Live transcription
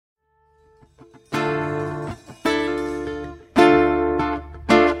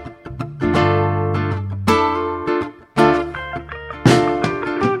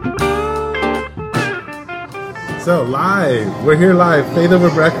So, live. We're here live, Faith Over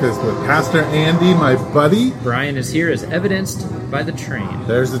Breakfast, with Pastor Andy, my buddy. Brian is here as evidenced by the train.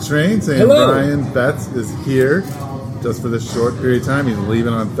 There's the train saying Hello. Brian Betts is here just for this short period of time. He's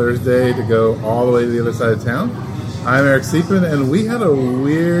leaving on Thursday to go all the way to the other side of town. I'm Eric Siepen, and we had a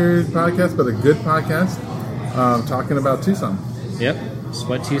weird podcast, but a good podcast, talking about Tucson. Yep, it's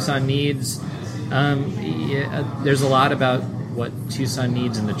what Tucson needs. There's a lot about what Tucson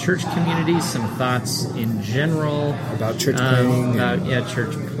needs in the church community, some thoughts in general. About church planting.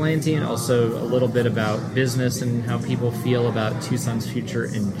 Church planting, also a little bit about business and how people feel about Tucson's future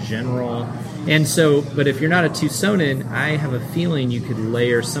in general. And so, but if you're not a Tucsonan, I have a feeling you could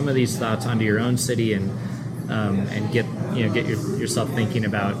layer some of these thoughts onto your own city and get yourself thinking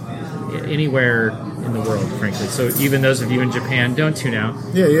about anywhere in the world, frankly. So even those of you in Japan, don't tune out.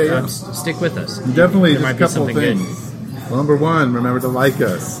 Yeah. Stick with us. Definitely, there might just a be couple something things. good. Number one, remember to like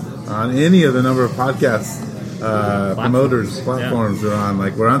us on any of the number of podcasts platforms we're on.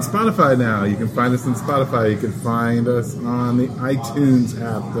 Like, we're on Spotify now. You can find us on Spotify. You can find us on the iTunes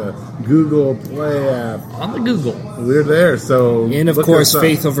app, the Google Play app. On the Google. We're there. So, And of look course, us up.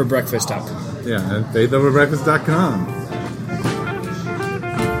 faithoverbreakfast.com. Yeah, and faithoverbreakfast.com.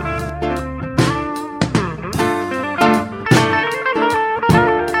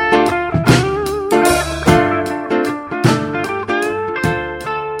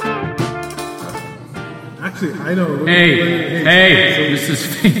 Actually, I know. Hey, this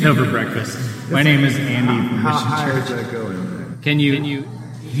is Faith Over Breakfast. My name is Andy from How Mission high Church. is that going? Can you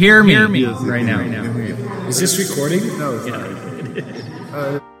hear me right now? Is this recording? No, it's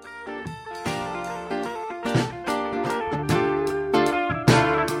not.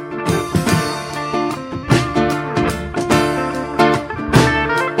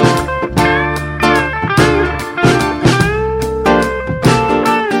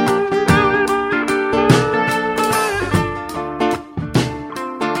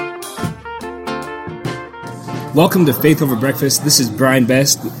 Welcome to Faith Over Breakfast. This is Brian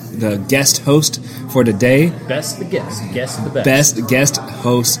Best, the guest host for today. Best the guest. Guest the best. Best guest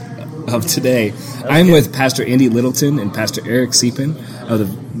host of today. I'm with Pastor Andy Littleton and Pastor Eric Siepen of the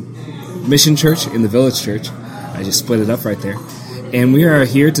Mission Church in the Village Church. I just split it up right there. And we are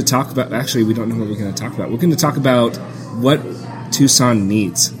here to talk about, actually, we don't know what we're going to talk about. We're going to talk about what Tucson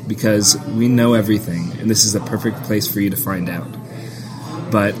needs, because we know everything, and this is the perfect place for you to find out.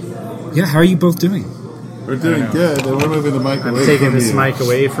 But, yeah, how are you both doing? We're doing good, and we're moving the mic away Taking from this you. mic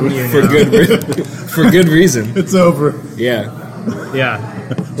away from you For now. good reason. It's over. Yeah. Yeah.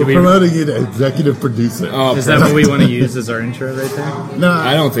 We're promoting you to executive producer. Oh, Is that what we want to use as our intro right there? No,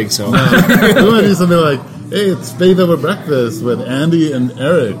 I don't think so. we want to do something like, hey, it's Faith Over Breakfast with Andy and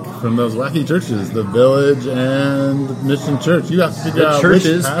Eric from those wacky churches, the Village and Mission Church. You have to figure The out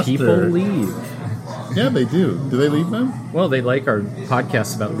churches, which pastor. people leave. Yeah, they do. Do they leave them? Well, they like our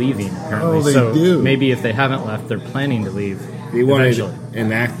podcasts about leaving, apparently. Oh, they so do. Maybe if they haven't left, they're planning to leave. They wanted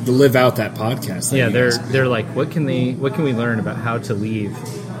eventually. to live out that podcast. that Yeah, you guys- they're like, what can we learn about how to leave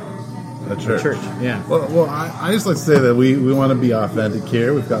A the church? Yeah. Well, I just like to say that we want to be authentic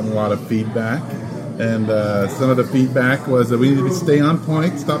here. We've gotten a lot of feedback. And some of the feedback was that we need to stay on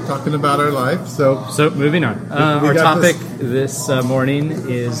point, stop talking about our life. So moving on. We Our got topic this morning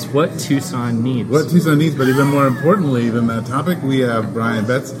is what Tucson needs. what Tucson needs, but even more importantly than that topic, we have Brian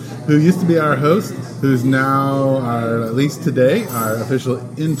Betts, who used to be our host, who's now, at least today, our official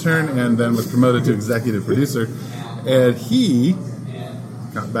intern, and then was promoted to executive producer. And he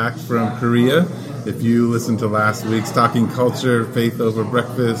got back from Korea. If you listened to last week's Talking Culture, Faith Over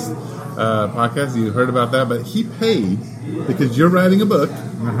Breakfast podcast, you heard about that. But he paid, because you're writing a book,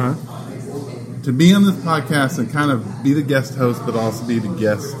 to be on this podcast and kind of be the guest host, but also be the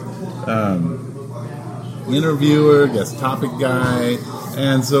guest interviewer, guest topic guy.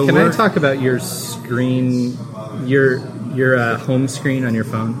 And so Can I talk about your screen, your home screen on your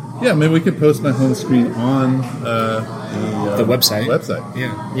phone? Yeah, maybe we could post my home screen on The website.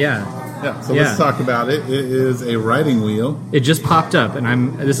 Yeah. Yeah. So let's talk about it. It is a writing wheel. It just popped up,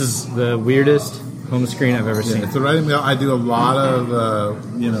 and this is the weirdest home screen I've ever seen. It's a writing wheel. I do a lot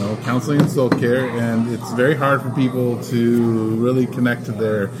of counseling and soul care, and it's very hard for people to really connect to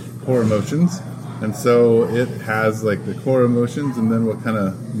their core emotions. And so it has like the core emotions, and then what kind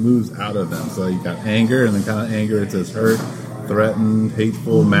of moves out of them. So you got anger, and then kind of anger. It says hurt, threatened,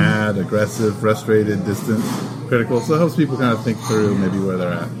 hateful, mad, aggressive, frustrated, distant, critical. So it helps people kind of think through maybe where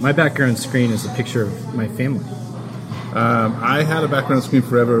they're at. My background screen is a picture of my family. I had a background screen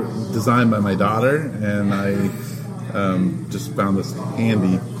forever designed by my daughter, and I just found this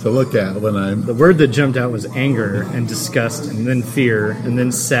handy to look at when I'm... The word that jumped out was anger and disgust and then fear and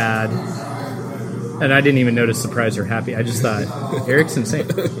then sad. And I didn't even notice surprised or happy. I just thought, Eric's insane.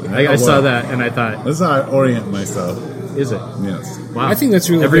 I saw that and I thought, That's how I orient myself. is it? Yes. Wow. I think that's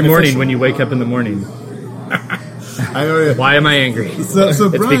really every morning beneficial. when you wake up in the morning. I orient. Why am I angry? So It's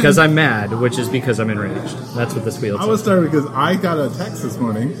Brian, because I'm mad, which is because I'm enraged. That's what this wheel I was says. started because I got a text this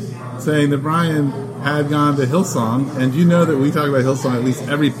morning saying that Brian had gone to Hillsong, and you know that we talk about Hillsong at least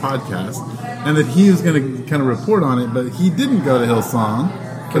every podcast, and that he was going to kind of report on it, but he didn't go to Hillsong.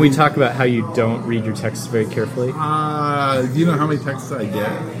 Can we talk about how you don't read your texts very carefully? Do you know how many texts I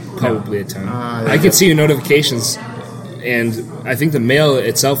get? Probably a ton. yeah. I could see your notifications, and I think the mail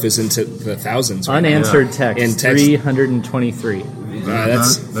itself is into the thousands. Right? Unanswered And text, text- 323.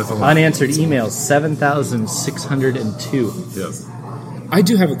 That's a lot. Unanswered emails, 7,602. Yes. I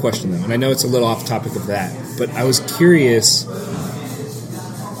do have a question, though, and I know it's a little off topic of that, but I was curious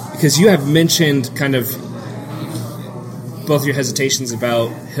because you have mentioned kind of both your hesitations about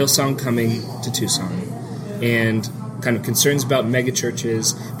Hillsong coming to Tucson and kind of concerns about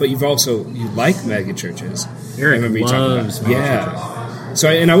megachurches, but you like megachurches. Eric I remember you loves talking about yeah. So,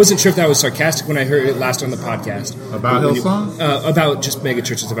 and I wasn't sure if that was sarcastic when I heard it last on the podcast. About When you- Hillsong? about just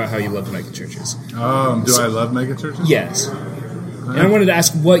megachurches, about how you love megachurches. Do I love megachurches? Yes. And I wanted to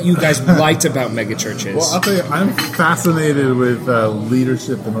ask what you guys liked about megachurches. Well, I'll tell you, I'm fascinated with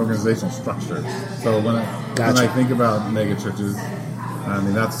leadership and organizational structure. So when I Gotcha. think about megachurches, I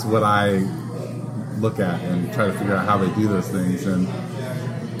mean that's what I look at and try to figure out how they do those things, and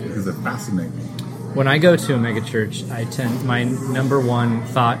because they're fascinating. When I go to a megachurch, my number one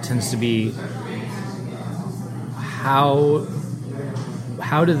thought tends to be how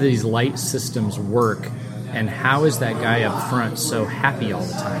do these light systems work, and how is that guy up front so happy all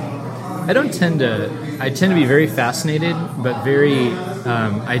the time? I tend to be very fascinated, but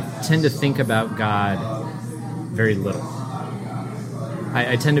I tend to think about God very little.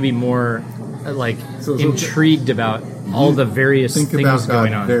 I tend to be more So- intrigued about all the various Think things about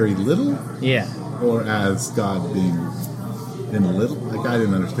going God on. very little, Yeah. or as God being in little. Like I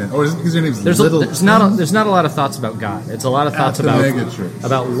didn't understand. Or is it because your name's There's Little? not a lot of thoughts about God. It's a lot of thoughts the megachurch.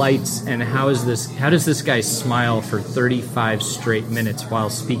 about lights and how does this guy smile for 35 straight minutes while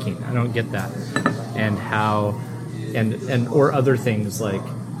speaking? I don't get that. And how and or other things like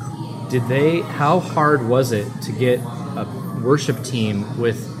how hard was it to get a worship team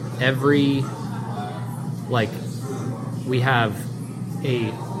with every we have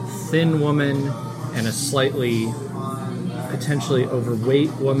a thin woman and a slightly potentially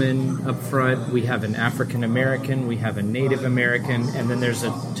overweight woman up front. We have an African American, we have a Native American, and then there's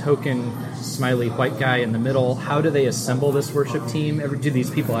a token smiley white guy in the middle. How do they assemble this worship team? Do these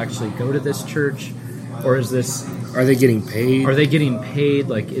people actually go to this church? Or is this... Are they getting paid? Are they getting paid?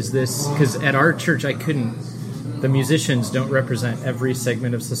 Is this... Because at our church, the musicians don't represent every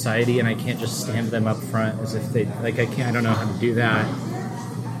segment of society, and I can't just stand them up front as if they... I don't know how to do that.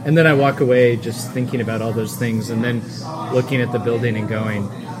 And then I walk away just thinking about all those things and then looking at the building and going,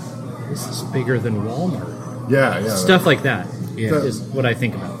 this is bigger than Walmart. Yeah. Stuff like that Yeah. is what I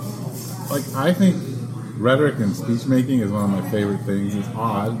think about. I think rhetoric and speech making is one of my favorite things. It's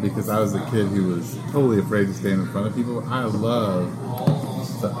odd because I was a kid who was totally afraid to stand in front of people. I love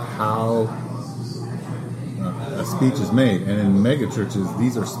how a speech is made, and in mega churches,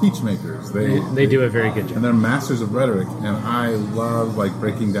 these are speech makers. They do a very good job. and they're masters of rhetoric. And I love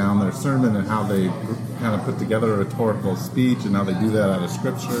breaking down their sermon and how they kind of put together a rhetorical speech and how they do that out of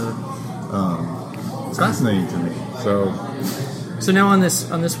scripture. It's fascinating to me. So now on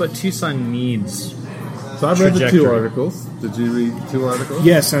this what Tucson needs. So I've read the Trajectory. 2 articles. Did you read 2 articles?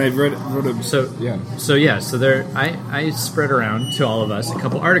 Yes, and I wrote a... So there I spread around to all of us a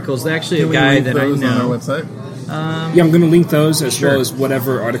couple articles. Actually, Can a we guy link that I those on our know. website? Yeah, I'm going to link those as Sure. well as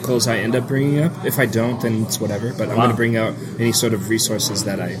whatever articles I end up bringing up. If I don't, then it's whatever. But I'm going to bring out any sort of resources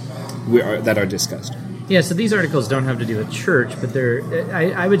that are discussed. Yeah, so these articles don't have to do with church, but they're.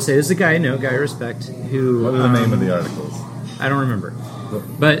 I would say this is a guy I know, guy I respect, who. What are the name of the articles? I don't remember.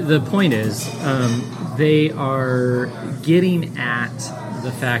 But the point is, they are getting at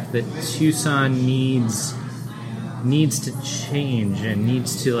the fact that Tucson needs to change and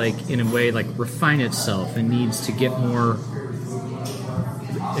needs to in a way refine itself and needs to get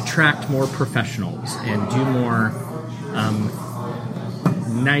attract more professionals and do more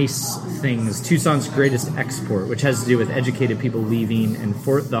nice things. Tucson's greatest export, which has to do with educated people leaving, and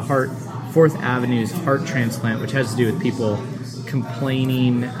Fourth Avenue's heart transplant, which has to do with people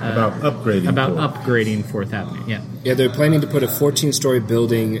complaining About upgrading Fourth Avenue. Yeah, they're planning to put a 14-story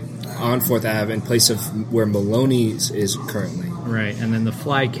building on 4th Ave in place of where Maloney's is currently. Right, and then the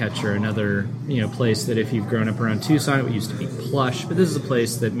Flycatcher, another place that if you've grown up around Tucson, it used to be plush, but this is a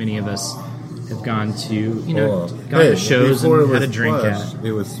place that many of us have gone to, gone to shows and had a drink at.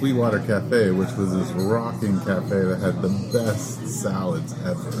 It was Sweetwater Cafe, which was this rocking cafe that had the best salads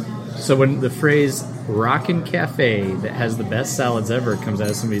ever. So when the phrase "rockin' cafe" that has the best salads ever comes out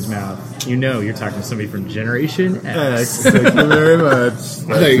of somebody's mouth, you're talking to somebody from Generation X. Thank you very much. I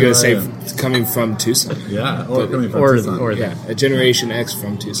thought you were going to say coming from Tucson. Yeah, or coming from or Tucson. or Yeah, a Generation X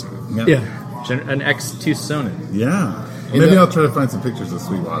from Tucson. Yeah. An ex-Tucsonan. Yeah. Maybe I'll try to find some pictures of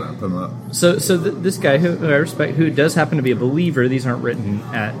Sweetwater and put them up. So this guy who I respect, who does happen to be a believer, these aren't written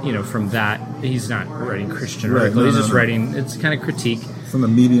at, from that. He's not writing Christian article. He's just writing. It's kind of critique. From the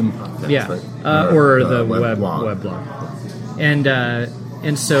Medium podcast, Yeah, right? or the web blog.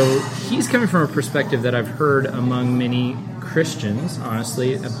 And so he's coming from a perspective that I've heard among many Christians,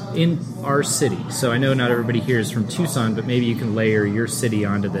 honestly, in our city. So I know not everybody here is from Tucson, but maybe you can layer your city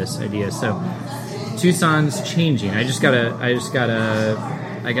onto this idea. So Tucson's changing. I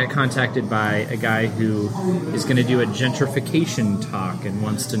got contacted by a guy who is going to do a gentrification talk and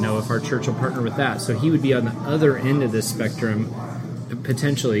wants to know if our church will partner with that. So he would be on the other end of this spectrum,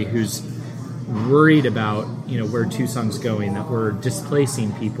 potentially, who's worried about where Tucson's going, that we're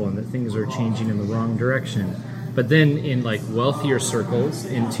displacing people and that things are changing in the wrong direction. But then in wealthier circles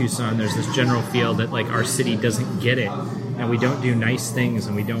in Tucson, there's this general feel that our city doesn't get it, and we don't do nice things,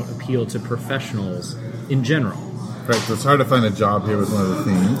 and we don't appeal to professionals in general. Right, so it's hard to find a job here was one of the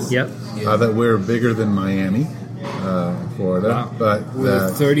themes. Yep. That we're bigger than Miami, Florida, Wow. but We're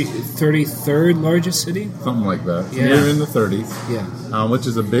the 33rd largest city? something like that. So Yeah. we're in the 30s, Yeah. which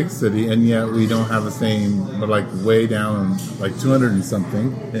is a big city, and yet we don't have the same, but way down, 200 and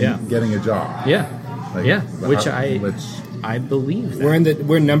something, in Yeah. getting a job. Yeah. Which I believe that.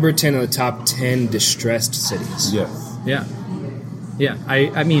 We're number 10 on the top 10 distressed cities. yes. Yeah.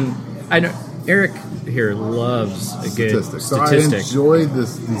 I mean, I know Eric here loves a good Statistics. So I statistic. enjoyed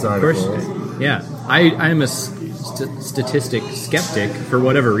these Of course, articles. yeah. I'm a statistic skeptic for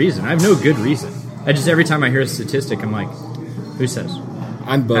whatever reason. I have no good reason. I just every time I hear a statistic, I'm like, who says?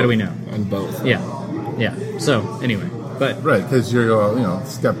 I'm both. How do we know? I'm both. Yeah. So anyway, but Right, because you're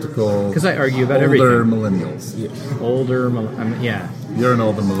skeptical. because I argue about older everything. millennials. Yeah. You're an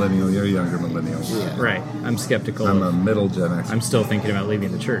older millennial. You're a younger millennial. Right. I'm skeptical. I'm a middle Gen X. I'm still thinking about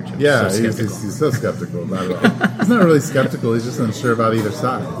leaving the church. I'm Yeah, so skeptical. he's so skeptical about it all. He's not really skeptical. He's just unsure about either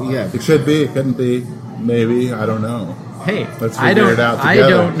side. Yeah. It could be. It couldn't be. Maybe. I don't know. Hey, Let's I figure don't. it out I together.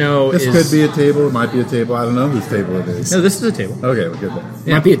 don't know. This could be a table. It might be a table. I don't know whose table it is. No, this is a table. Okay, we're good then.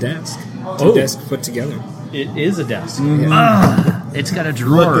 Yeah. Might be a desk. Two Oh. desks put together. It is a desk. It's got a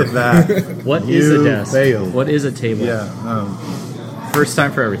drawer. Look at that. What is a You desk? failed. What is a table? Yeah. First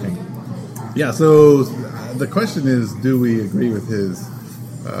time for everything. Yeah, so the question is, do we agree with his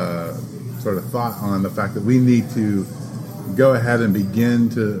sort of thought on the fact that we need to go ahead and begin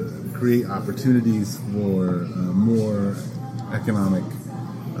to create opportunities for more economic,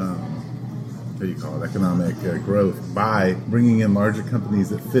 economic growth by bringing in larger companies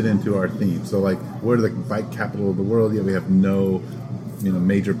that fit into our theme. So we're the bike capital of the world, yet we have no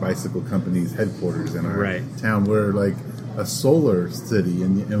major bicycle companies headquarters in our town. We're a solar city,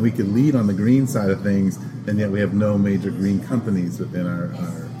 and we could lead on the green side of things, and yet we have no major green companies within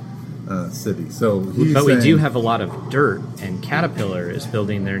our city. So, But we do have a lot of dirt, and Caterpillar is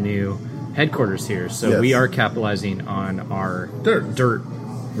building their new headquarters here. So Yes. we are capitalizing on our dirt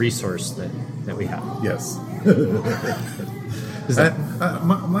resource that we have. Yes. Is that,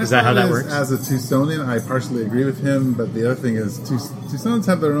 my is that how thought that is, works? As a Tucsonian, I partially agree with him, but the other thing is Tucsonans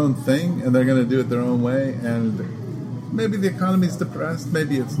have their own thing, and they're going to do it their own way, and maybe the economy's depressed,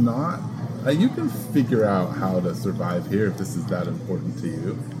 maybe it's not. You can figure out how to survive here if this is that important to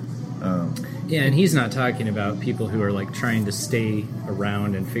you. Yeah, and he's not talking about people who are trying to stay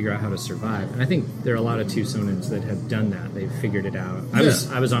around and figure out how to survive. And I think there are a lot of Tucsonans that have done that. They've figured it out. I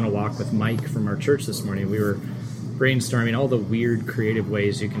was on a walk with Mike from our church this morning. We were brainstorming all the weird, creative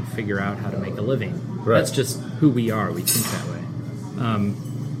ways you can figure out how to make a living. Right. That's just who we are. We think that way.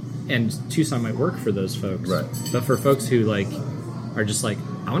 And Tucson might work for those folks. Right. But for folks who are just I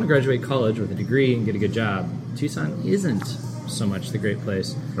want to graduate college with a degree and get a good job, Tucson isn't so much the great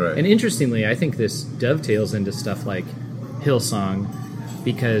place. Right. And interestingly, I think this dovetails into stuff like Hillsong,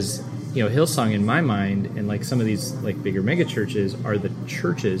 because Hillsong in my mind and some of these bigger mega churches are the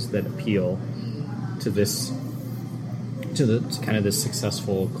churches that appeal to this to kind of this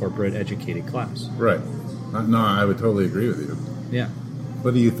successful corporate educated class. Right. No, I would totally agree with you. Yeah.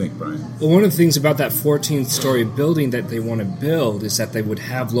 What do you think, Brian? Well, one of the things about that 14-story building that they want to build is that they would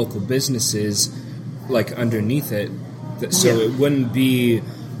have local businesses underneath it, so it wouldn't be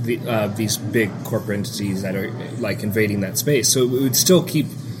these big corporate entities that are invading that space. So it would still keep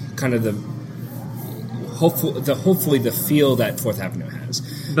kind of hopefully the feel that Fourth Avenue has.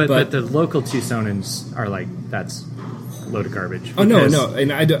 But the local Tucsonans are like, that's a load of garbage. Oh no, because-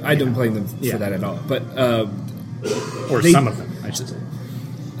 and I don't blame them Yeah. for that at all. But or they- some of them, I should say.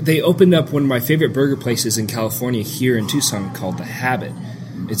 they opened up one of my favorite burger places in California here in Tucson called The Habit.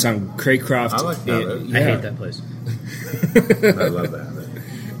 It's on Craycroft. I like Habit. Yeah. I hate that place. I love that.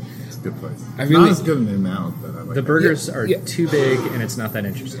 It's a good place. I really- Not as good in now, but I like The it. burgers are Yeah. too big, and it's not that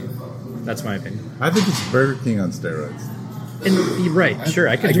interesting. That's my opinion. I think it's Burger King on steroids. And you're right, sure,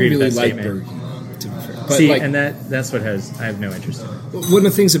 I could I don't agree really with that like statement. Burger King, to be fair. But See, like, and that's what I have no interest in. one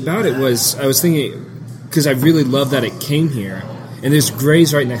of the things about it was I was thinking, because I really love that it came here, and there's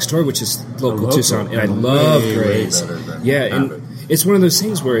Gray's right next door, which is local Tucson, and I love way Gray's. better than Yeah, and Habit. it's one of those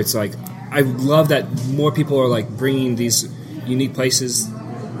things where it's like I love that more people are like bringing these unique places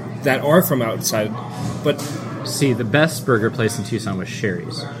that are from outside, but See, the best burger place in Tucson was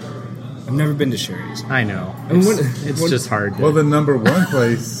Sherry's. I've never been to Sherry's. I know. I mean, It's what- just hard to... Well, the number one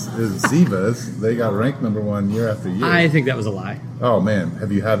place is Ziva's. They got ranked number one year after year. I think that was a lie. Oh man,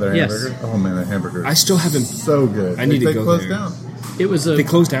 have you had their Yes. hamburger? Oh man, their hamburger. I still haven't. so good. I need to they go closed there. down. It was a... They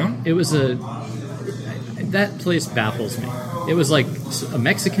closed down. It was a... That place baffles me. It was like a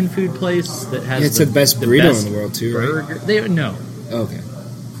Mexican food place that has... Yeah, it's the best burrito in the world, too, right? Burger. No. Okay.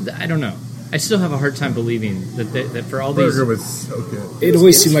 I don't know. I still have a hard time believing that for all these... Burger was so good. It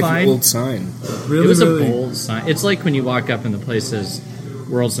always it's seemed like fine. an old sign. Really, It was really. a bold sign. It's like when you walk up and the place says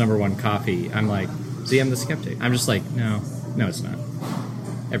 "World's #1 coffee." I'm like, see, I'm the skeptic. I'm just like, no, it's not.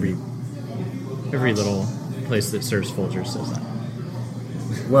 Every little place that serves Folgers says that.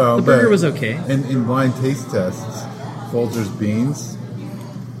 Well, The burger but was okay. In blind taste tests, Folgers beans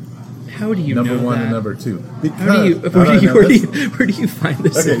How do you number know one that? and number two. Because How do you? All right, now let's- Where do you find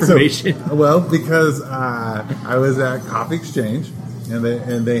this Okay, information? so well, because I was at Coffee Exchange, and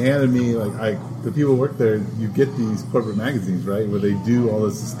they handed me the people who work there. You get these corporate magazines, right, where they do all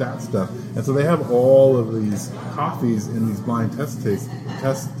this stat stuff, and so they have all of these coffees in these blind tastes.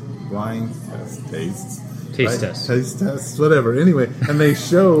 Taste tests. Taste tests, whatever. Anyway, and they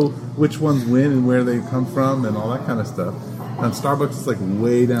show which ones win and where they come from and all that kind of stuff. And Starbucks is like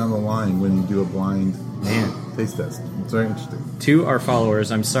way down the line when you do a blind taste test. It's very interesting. To our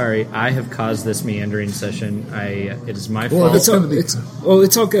followers, I'm sorry. I have caused this meandering session. It is my Well, fault. it's gonna be-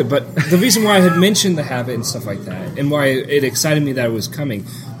 It's all good. But the reason why I had mentioned the Habit and stuff like that, and why it excited me that it was coming,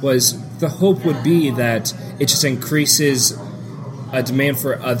 was the hope would be that it just increases a demand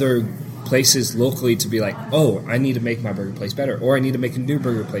for other places locally to be like, oh, I need to make my burger place better, or I need to make a new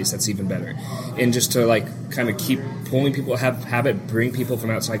burger place that's even better, and just to like kind of keep pulling people, have it bring people from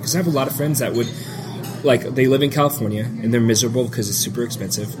outside. Because I have a lot of friends that would like they live in California and they're miserable because it's super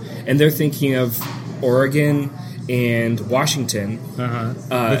expensive, and they're thinking of Oregon and Washington.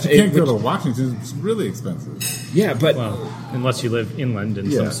 But you can't go to Washington; it's really expensive. Yeah, but well, unless you live inland in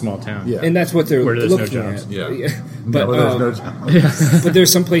Yeah. some small town. Yeah. and that's what they're Where there's no looking jobs. at. Yeah. But No, there's no job. but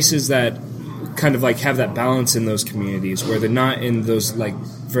there's some places that kind of like have that balance in those communities where they're not in those like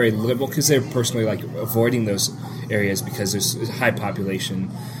very liberal, because they're personally like avoiding those areas because there's a high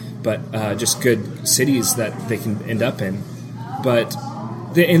population, but just good cities that they can end up in. But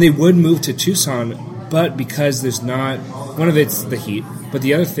they would move to Tucson, but because there's not, one of it's the heat, but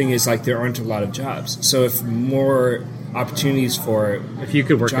the other thing is like there aren't a lot of jobs. So if more opportunities for If you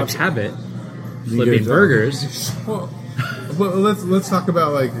could work Jobs. at Habit, You flipping get a job. burgers, Well, let's talk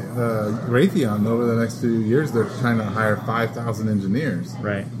about like Raytheon. Over the next 2 years, they're trying to hire 5,000 engineers.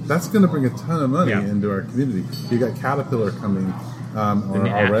 right? That's going to bring a ton of money Yeah. into our community. You got Caterpillar coming And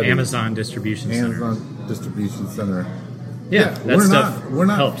already. Amazon distribution center. Amazon distribution center. Yeah, that we're stuff not. We're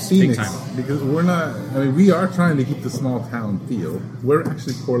not helps Phoenix big time. because we're not. I mean, we are trying to keep the small town feel. We're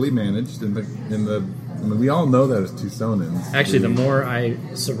actually poorly managed in the. I mean, we all know that as Tucsonans. Actually, the more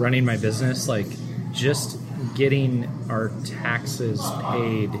running my business, like just getting our taxes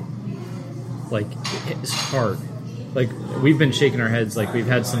paid, like it's hard. Like we've been shaking our heads, like we've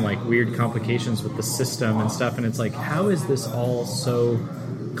had some like weird complications with the system and stuff, and it's like, how is this all so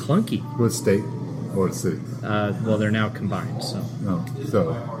clunky? What state or city? Well, they're now combined, so No,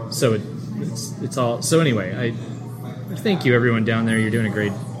 so it's all. So anyway, I thank you everyone down there. You're doing a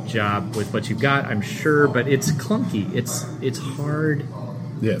great job with what you've got, I'm sure, but it's clunky. It's hard.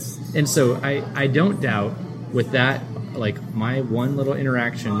 yes. And so I don't doubt with that, like my one little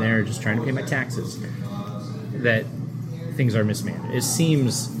interaction there, just trying to pay my taxes, that things are mismanaged. It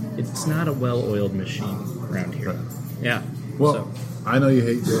seems it's not a well-oiled machine around here. Right. Yeah. Well, So- I know you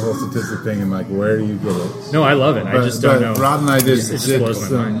hate the whole statistic thing and like where do you get it? no, I love it. I just don't know. Rod and I did It just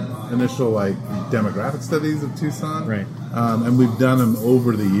blows my mind. initial like demographic studies of Tucson, Right. And we've done them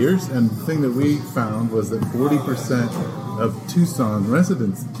over the years. And the thing that we found was that 40% of Tucson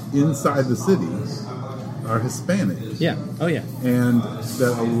residents inside the city are Hispanic, Yeah. Oh, yeah. and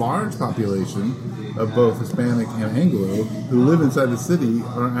that a large population of both Hispanic and Anglo who live inside the city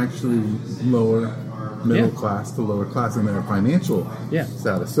are actually lower middle Yeah. class to lower class in their financial Yeah.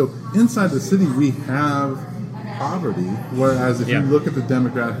 status. So inside the city we have poverty, whereas if Yeah. you look at the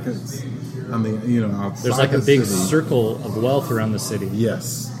demographics on the outside There's like a the big city, circle of wealth around the city,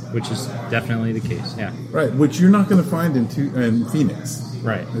 yes, which is definitely the case. Yeah. right, which you're not going to find in Phoenix.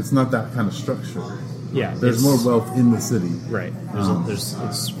 Right. It's not that kind of structure. Yeah. There's more wealth in the city. Right.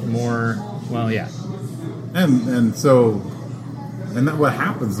 It's more. Well, yeah. And that what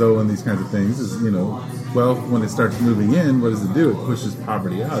happens though in these kinds of things is wealth, when it starts moving in, what does it do? It pushes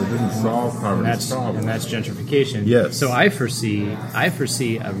poverty out. It doesn't solve poverty's problem. And that's gentrification. Yes. So I foresee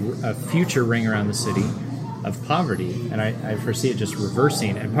a future ring around the city of poverty, and I foresee it just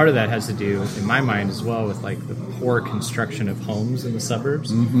reversing. And part of that has to do, in my mind as well, with like the poor construction of homes in the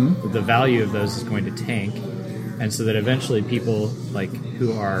suburbs. Mm-hmm. The value of those is going to tank, and so that eventually people like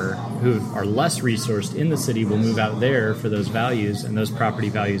who are less resourced in the city will move out there for those values, and those property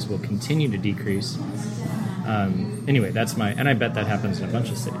values will continue to decrease. Anyway, that's and I bet that happens in a bunch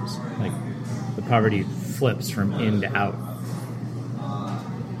of cities. Like the poverty flips from in to out.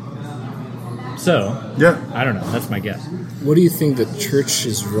 So, Yeah. I don't know. That's my guess. What do you think the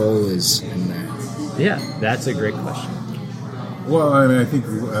church's role is in that? Yeah, that's a great question. Well, I mean, I think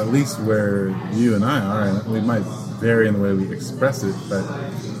at least where you and I are, and we might vary in the way we express it, but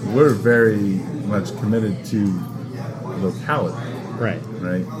we're very much committed to locality, Right.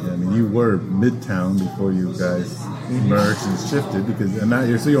 right? I mean, you were Midtown before you guys merged and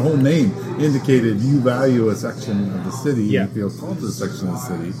shifted, so your whole name indicated you value a section of the city. Yeah. You feel called to a section of the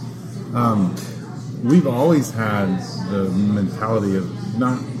city. We've always had the mentality of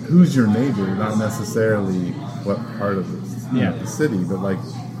not who's your neighbor, not necessarily what part of the city, but like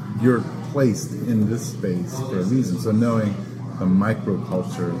you're placed in this space for a reason. So knowing the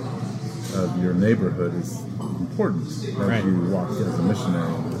microculture of your neighborhood is important as Right. you walk as a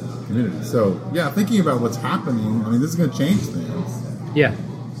missionary in the community. So yeah, thinking about what's happening, I mean, this is going to change things. Yeah.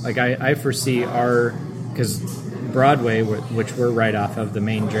 Like I foresee because Broadway, which we're right off of, the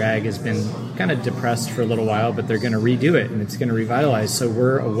main drag, has been kind of depressed for a little while, but they're going to redo it and it's going to revitalize. So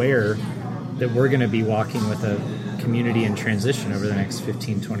we're aware that we're going to be walking with a community in transition over the next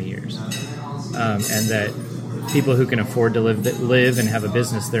 15, 20 years. And that people who can afford to live and have a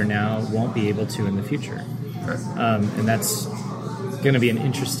business there now won't be able to in the future. And that's going to be an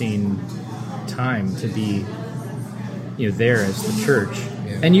interesting time to be there as the church.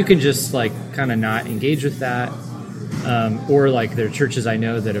 Yeah. And you can just like kind of not engage with that. Or like there are churches I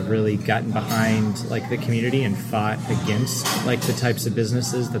know that have really gotten behind like the community and fought against like the types of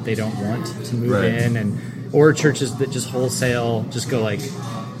businesses that they don't want to move Right. in, or churches that just wholesale just go like,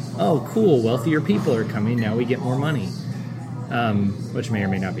 oh cool, wealthier people are coming, now we get more money, which may or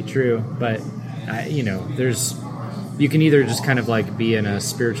may not be true, but you can either just kind of like be in a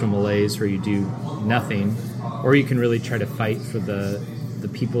spiritual malaise where you do nothing, or you can really try to fight for the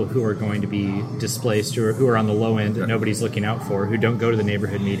people who are going to be displaced, or who are on the low end that nobody's looking out for, who don't go to the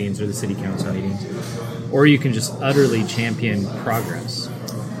neighborhood meetings or the city council meetings, or you can just utterly champion progress.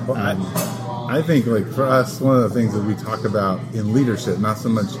 Well, I think, like, for us, one of the things that we talk about in leadership, not so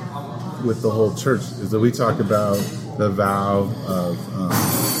much with the whole church, is that we talk about the vow of,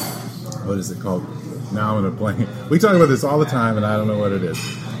 what is it called? Now I'm going to blank. We talk about this all the time, and I don't know what it is.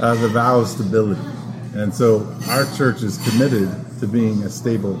 The vow of stability. And so our church is committed to being a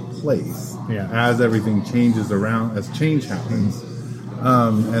stable place as everything changes around, as change happens.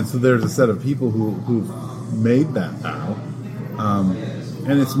 And so there's a set of people who've made that vow.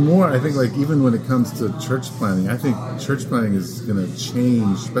 And it's more, I think, like, even when it comes to church planning, I think church planning is going to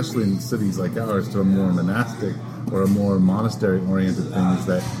change, especially in cities like ours, to a more monastic or a more monastery-oriented thing, is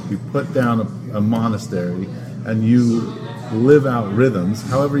that you put down a monastery and you live out rhythms,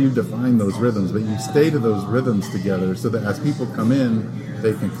 however you define those rhythms, but you stay to those rhythms together so that as people come in,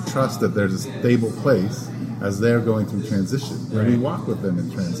 they can trust that there's a stable place as they're going through transition. And we walk with them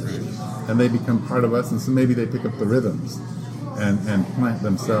in transition. And they become part of us, and so maybe they pick up the rhythms and plant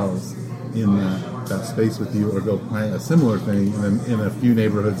themselves in that space with you, or go plant a similar thing in a few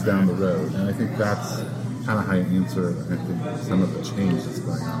neighborhoods down the road. And I think that's kind of how you answer, I think, some of the change that's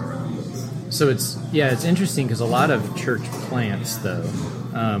going on around us. So it's interesting because a lot of church plants, though,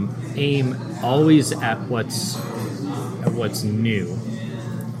 aim always at what's new.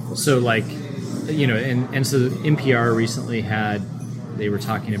 So like, and so NPR recently had they were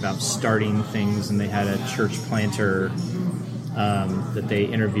talking about starting things, and they had a church planter that they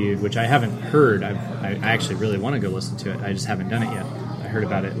interviewed, which I haven't heard. I actually really want to go listen to it. I just haven't done it yet. I heard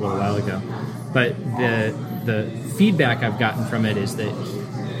about it a little while ago. But the feedback I've gotten from it is that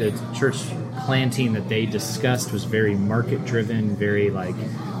the church planting that they discussed was very market-driven, very like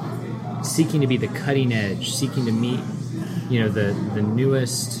seeking to be the cutting edge, seeking to meet, the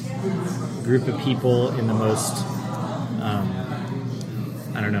newest group of people in the most,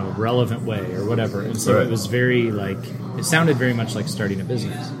 relevant way or whatever. And so It was very it sounded very much like starting a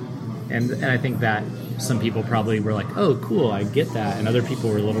business. And I think that some people probably were like, oh, cool, I get that. And other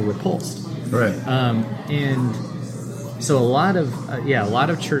people were a little repulsed. Right. And so a lot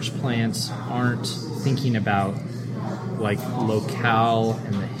of church plants aren't thinking about like locale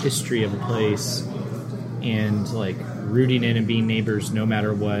and the history of a place and like rooting in and being neighbors no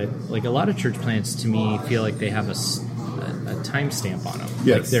matter what. Like a lot of church plants to me feel like they have a timestamp on them.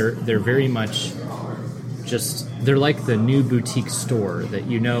 Yes. Like they're very much just, they're like the new boutique store that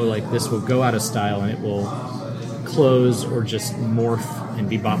like this will go out of style and it will close or just morph and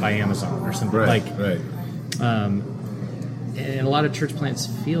be bought by Amazon or something. Right. And a lot of church plants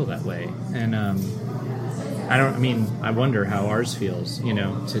feel that way. And I wonder how ours feels,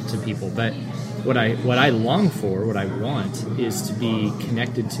 to people. But what I long for, what I want, is to be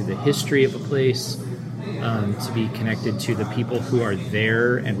connected to the history of a place, to be connected to the people who are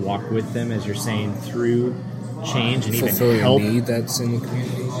there and walk with them, as you're saying, through change and fulfill even help. Your need that's in the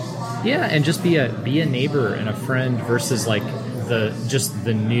community. Yeah, and just be a neighbor and a friend versus like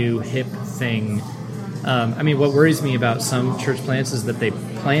the new hip thing. What worries me about some church plants is that they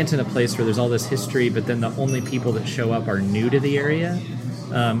plant in a place where there's all this history, but then the only people that show up are new to the area,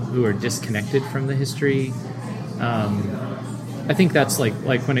 who are disconnected from the history. I think that's like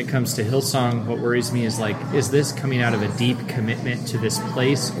when it comes to Hillsong, what worries me is is this coming out of a deep commitment to this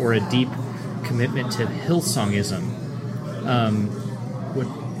place or a deep commitment to Hillsongism?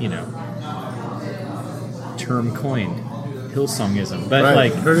 Term coined. Hillsongism,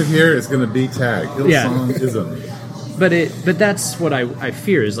 but heard it here. It's going to be tagged Hillsongism. But that's what I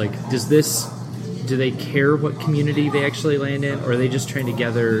fear is do they care what community they actually land in, or are they just trying to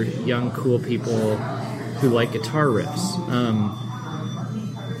gather young, cool people who like guitar riffs?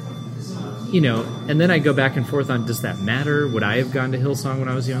 And then I go back and forth on, does that matter? Would I have gone to Hillsong when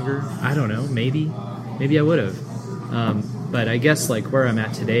I was younger? I don't know. Maybe I would have. But I guess where I'm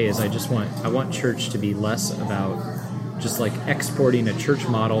at today is I want church to be less about just exporting a church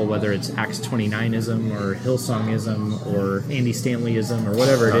model, whether it's Acts 29ism or Hillsongism or Andy Stanleyism or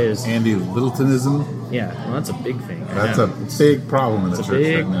whatever it is. Andy Littletonism. Yeah, well, that's a big thing. That's a big problem in the church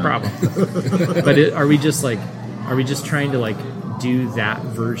right now. It's a big problem. But are we just trying to do that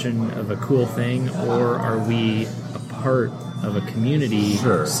version of a cool thing, or are we a part of a community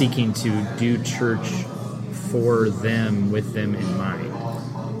seeking to do church for them, with them in mind?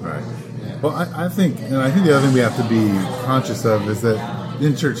 Right. Well, I think the other thing we have to be conscious of is that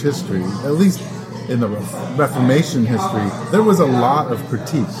in church history, at least in the Reformation history, there was a lot of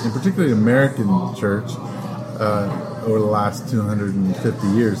critique, in particularly American church, over the last 250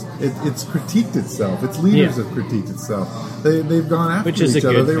 years. It's critiqued itself. Its leaders have critiqued itself. They've gone after each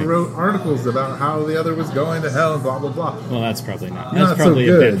other. They wrote articles about how the other was going to hell and blah, blah, blah. Well, that's probably not. That's probably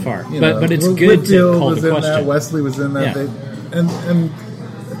so good. A bit far. But it's good Whitfield to call was the in question. that. Wesley was in that. Yeah. And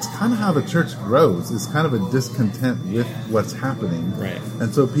it's kind of how the church grows. It's kind of a discontent with what's happening. Right.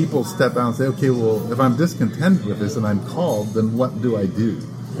 And so people step out and say, okay, well, if I'm discontent with this and I'm called, then what do I do?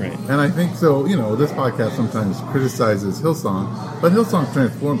 Right. And I think so, this podcast sometimes criticizes Hillsong, but Hillsong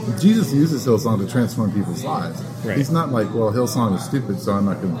Jesus uses Hillsong to transform people's lives. Right. He's not like, well, Hillsong is stupid, so I'm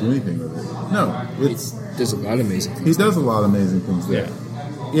not going to do anything with it. No, He does a lot of amazing things. He does a lot of amazing things there.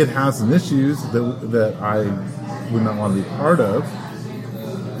 Yeah. It has some issues that I would not want to be part of.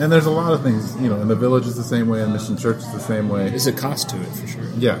 And there's a lot of things, in the Village is the same way, and Mission Church is the same way. There's a cost to it, for sure.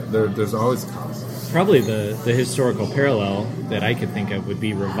 Yeah, there's always a cost. Probably the historical parallel that I could think of would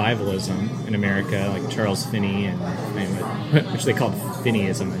be revivalism in America, like Charles Finney, which they called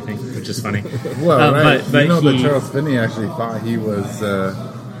Finneyism, I think, which is funny. Well, right. But that Charles Finney actually thought he was the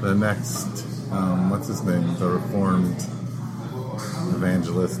next, what's his name, the Reformed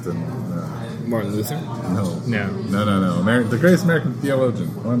evangelist and... Martin Luther? No. The greatest American theologian.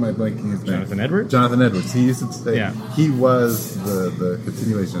 Why am I blanking his name? Jonathan Edwards? Jonathan Edwards. He used to say he was the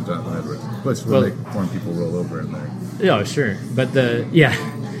continuation of Jonathan Edwards, which would make foreign people roll over in there. Yeah, sure. But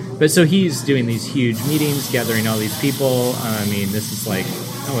so he's doing these huge meetings, gathering all these people. This is what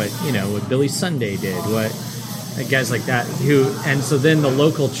Billy Sunday did, what guys like that and so then the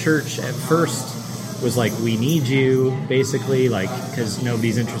local church at first was like, we need you, basically, like, because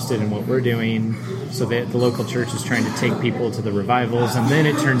nobody's interested in what we're doing. So the local church is trying to take people to the revivals, and then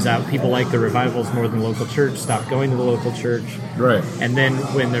it turns out people like the revivals more than the local church, stop going to the local church. Right. And then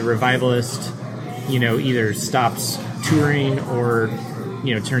when the revivalist, either stops touring or,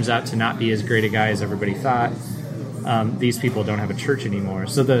 turns out to not be as great a guy as everybody thought, these people don't have a church anymore.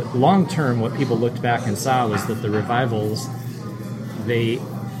 So the long term, what people looked back and saw was that the revivals,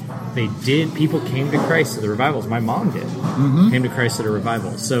 people came to Christ at the revivals. My mom did. Came to Christ at a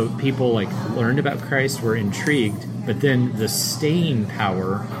revival. So people learned about Christ, were intrigued, but then the staying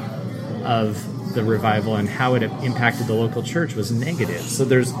power of the revival and how it impacted the local church was negative. So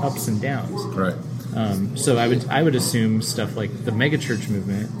there's ups and downs. Right. So I would assume stuff like the megachurch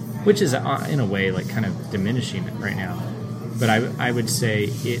movement, which is in a way kind of diminishing it right now, but I would say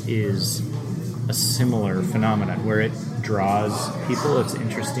it is a similar phenomenon where it draws people. It's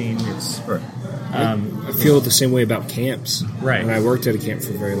interesting. It's right. I feel the same way about camps. Right. And I worked at a camp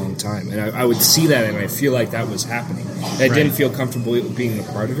for a very long time, and I would see that, and I feel like that was happening. I didn't feel comfortable being a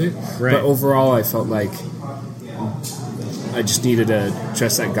part of it, right. But overall, I felt like I just needed to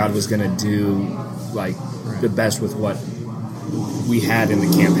trust that God was going to do the best with what we had in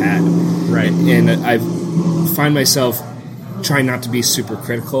the camp had. Right. And I find myself trying not to be super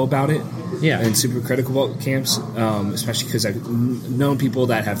critical about it. Yeah. And super critical about camps, especially because I've known people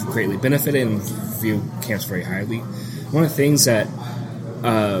that have greatly benefited and view camps very highly. One of the things that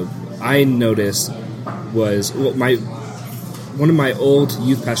I noticed was one of my old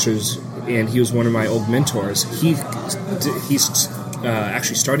youth pastors, and he was one of my old mentors. He's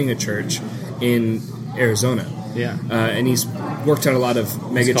actually starting a church in Arizona. Yeah. And he's worked at a lot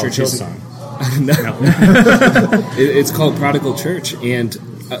of mega churches. No. It's called Prodigal Church, and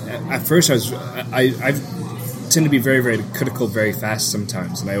at first I tend to be very, very critical very fast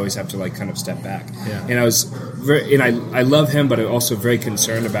sometimes, and I always have to kind of step back. Yeah. And I love him, but I'm also very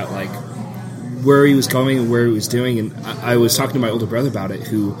concerned about where he was going and where he was doing. And I was talking to my older brother about it,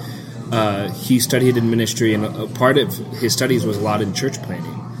 who he studied in ministry, and a part of his studies was a lot in church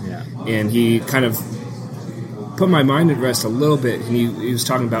planting. Yeah. And he kind of put my mind at rest a little bit, and he was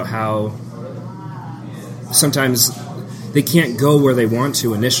talking about how sometimes they can't go where they want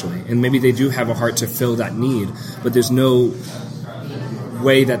to initially, and maybe they do have a heart to fill that need, but there's no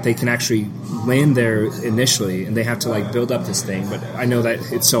way that they can actually land there initially, and they have to build up this thing. But I know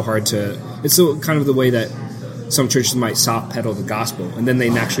that it's so hard to. It's so kind of the way that some churches might soft pedal the gospel, and then they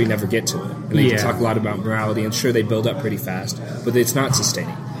actually never get to it. And they talk a lot about morality, and sure, they build up pretty fast, but it's not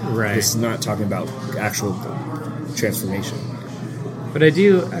sustaining. Right. It's not talking about actual transformation. But I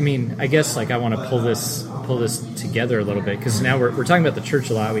guess I want to pull this together a little bit, because now we're talking about the church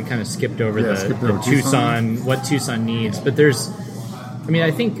a lot. We kind of skipped over the Tucson, what Tucson needs. But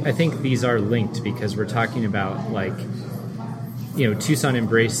I think these are linked, because we're talking about Tucson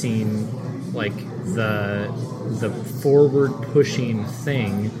embracing the forward pushing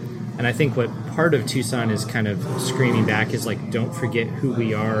thing. And I think what part of Tucson is kind of screaming back is don't forget who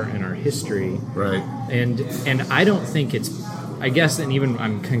we are and our history. Right. And I don't think I guess, and even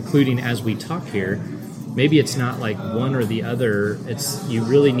I'm concluding as we talk here, maybe it's not one or the other. You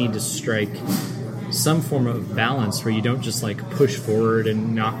really need to strike some form of balance where you don't just push forward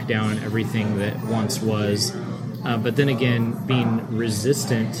and knock down everything that once was. But then again, being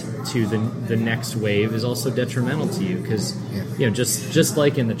resistant to the next wave is also detrimental to you, because just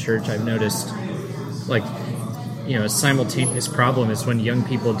like in the church, I've noticed a simultaneous problem is when young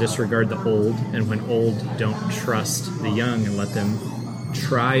people disregard the old, and when old don't trust the young and let them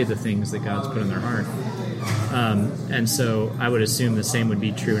try the things that God's put in their heart. And so I would assume the same would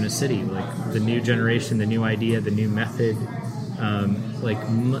be true in a city. The new generation, the new idea, the new method,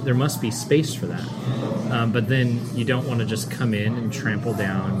 there must be space for that. But then you don't want to just come in and trample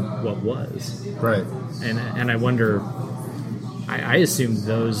down what was. Right. And I wonder, I assume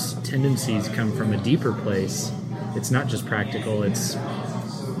those tendencies come from a deeper place. It's not just practical. It's,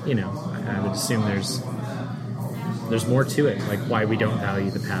 I would assume there's more to it, why we don't value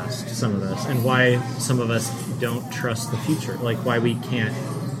the past, some of us, and why some of us don't trust the future, why we can't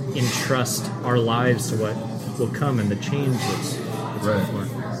entrust our lives to what will come and the change that's right. before.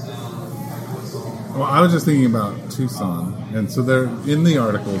 Well, I was just thinking about Tucson, and so there in the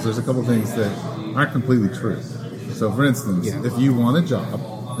articles, there's a couple things that aren't completely true. So, for instance, if you want a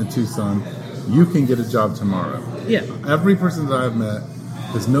job in Tucson, you can get a job tomorrow. Yeah. Every person that I've met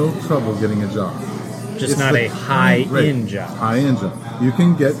has no trouble getting a job. Just not a high-end job. High-end job. You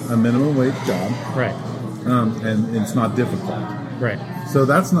can get a minimum wage job. Right. And it's not difficult. Right. So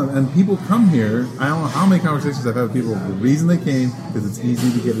that's not, and people come here. I don't know how many conversations I've had with people. The reason they came is it's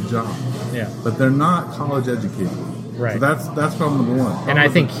easy to get a job. Yeah. But they're not college educated. Right. So that's problem number one. And I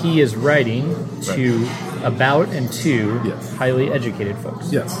think he is writing to Right. about and to Yes. highly educated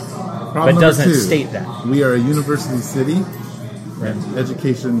folks. Yes. But Problem number doesn't two, state that. we are a university city, Right. and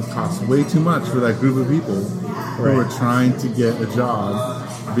education costs way too much for that group of people who Right. are trying to get a job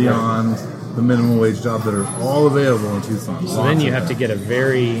beyond the minimum wage jobs that are all available in Tucson. So then you have to get a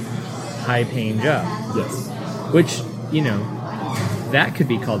very high-paying job, Yes. which, that could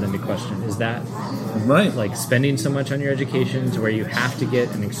be called into question. Is that Right. like spending so much on your education to where you have to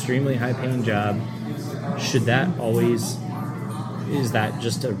get an extremely high-paying job? Should that always, is that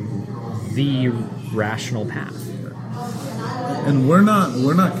just the rational path? And we're not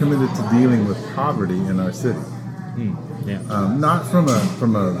committed to dealing with poverty in our city. Yeah. Not from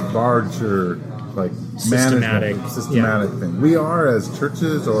a larger like Systematic, systematic thing. We are as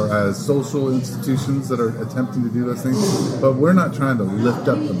churches or as social institutions that are attempting to do those things, but we're not trying to lift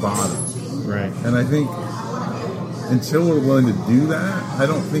up the body. Right. And I think until we're willing to do that, I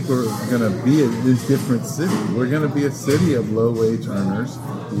don't think we're going to be a different city. We're going to be a city of low-wage earners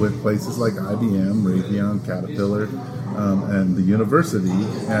with places like IBM, Raytheon, Caterpillar, and the university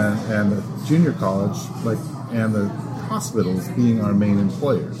and the junior college, and the hospitals being our main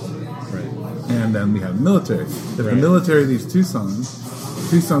employers. Right. And then we have military. If the Right. military leaves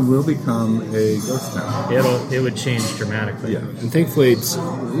Tucson will become a ghost town. It would change dramatically. Yeah. And thankfully, it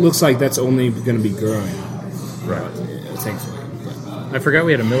looks like that's only going to be growing. Right. Thankfully. I forgot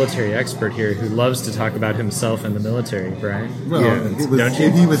we had a military expert here who loves to talk about himself and the military, Brian. Well, Yeah. Don't you?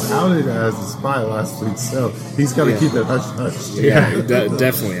 he was outed as a spy last week, so he's got to keep it hush hush. Yeah,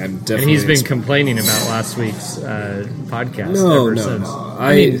 definitely. I'm definitely. And he's been complaining about last week's podcast No, ever no, since. no.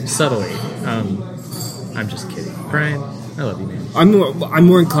 I mean, subtly. I'm just kidding. Brian, I love you, man. I'm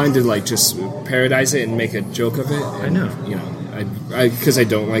more inclined to just parodize it and make a joke of it. I know. Because I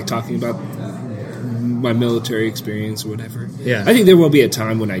don't like talking about my military experience or whatever. Yeah. I think there will be a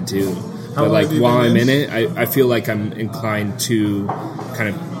time when I do. How long But have you while been I'm in? in it, I feel like I'm inclined to kind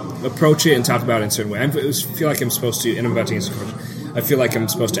of approach it and talk about it in a certain way. I feel like I'm supposed to, and I'm about to answer the question. I feel like I'm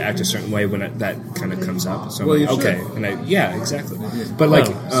supposed to act a certain way when that kind of comes up. So I'm Well, like, you okay, should. and yeah, exactly. But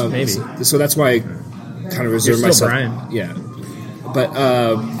maybe. so that's why I kind of reserve You're still myself. Brian. Yeah, but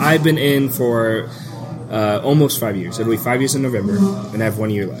I've been in for almost 5 years. It'll be 5 years in November, and I have 1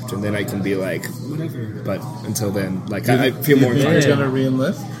 year left, and then I can be like whatever. But until then, I feel more You're inclined. going to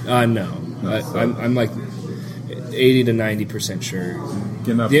re-enlist? No, so- I'm like 80 to 90% sure.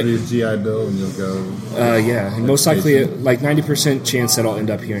 Get enough Yeah. for your GI Bill and you'll go. Yeah, and most likely, 90% chance that I'll end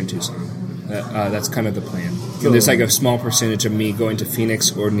up here in Tucson. That's kind of the plan. And there's a small percentage of me going to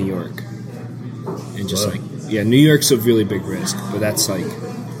Phoenix or New York, and just New York's a really big risk, but that's I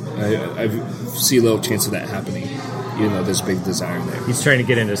see a little chance of that happening, even though there's a big desire there. He's trying to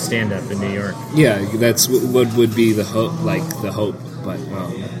get into stand-up in New York. Yeah, that's what would be the hope, but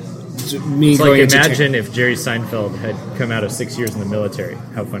me It's going like into imagine if Jerry Seinfeld had come out of 6 years in the military.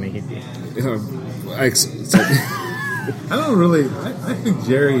 How funny he'd be. it's like, I don't really. I think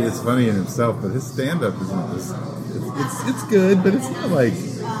Jerry is funny in himself, but his stand-up isn't this. It's good, but it's not like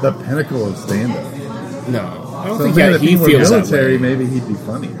the pinnacle of stand-up. no, I don't So think man, if he he were feels that military, way. maybe he'd be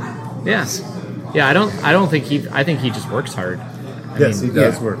funny. Yes. Yeah, I don't think I think he just works hard. Yes, he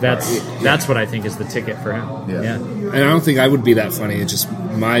does yeah, work. That's what I think is the ticket for him. Yeah. Yeah. And I don't think I would be that funny. It's just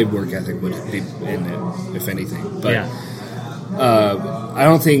my work ethic would be in it, if anything. But Yeah. I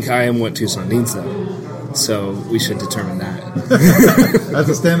don't think I am what Tucson needs, though. So we should determine that. As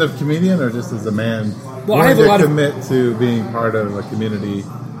a stand-up comedian, or just as a man, Well, I willing have a to lot of- commit to being part of a community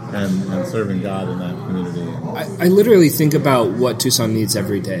and serving God in that community. I literally think about what Tucson needs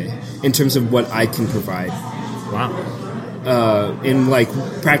every day in terms of what I can provide. Wow. In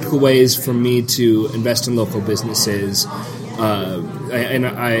practical ways for me to invest in local businesses, and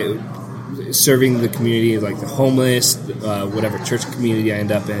I serving the community, like the homeless, whatever church community I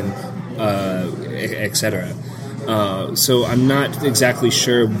end up in, etc. So I'm not exactly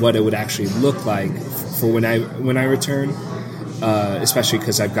sure what it would actually look like for when I return, especially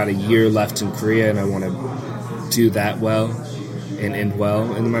because I've got a year left in Korea and I want to do that well and end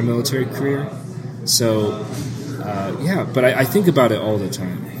well in my military career. So. But I think about it all the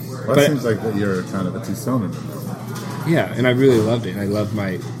time. Well, But- it seems like that you're kind of a Tucsonan. Yeah, and I really loved it. I loved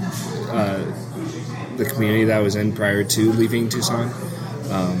my the community that I was in prior to leaving Tucson.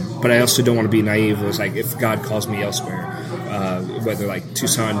 But I also don't want to be naive. It was like if God calls me elsewhere, whether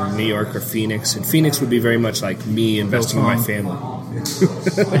Tucson, New York, or Phoenix. And Phoenix would be very much like me investing in my family.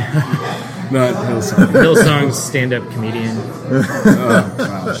 Not Hillsong. Hillsong's stand-up comedian. Oh,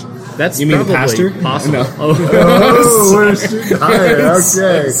 gosh. That's You mean the probably pastor? possible. No. Oh, we're shooting higher.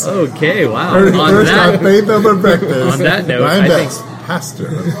 Okay. Okay, wow. First On on Faith Over Breakfast. on that note, Ryan I Betts, think- pastor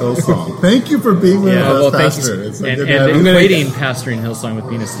of Hillsong. Thank you for being with Yeah, us, well, thank you, Pastor. sir. It's so and good to have you. equating pastoring Hillsong with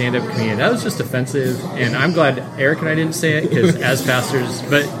being a stand-up comedian, that was just offensive. And I'm glad Eric and I didn't say it because as pastors,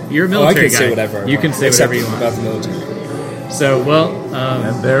 but you're a Oh, I military can guy. say whatever I You want, can say except whatever you want. about the military. So, well,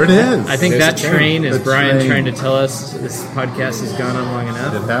 And there it is. I think There's that the train is The Brian train. trying to tell us this podcast has gone on long It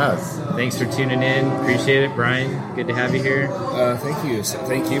enough. has. Thanks for tuning in. Appreciate it, Brian. Good to have you here. Thank you. So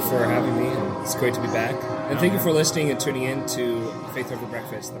thank you for having me. And it's great to be back. And thank you for listening and tuning in to Faith Over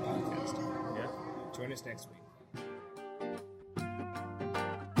Breakfast, the podcast. Yeah. Join us next week.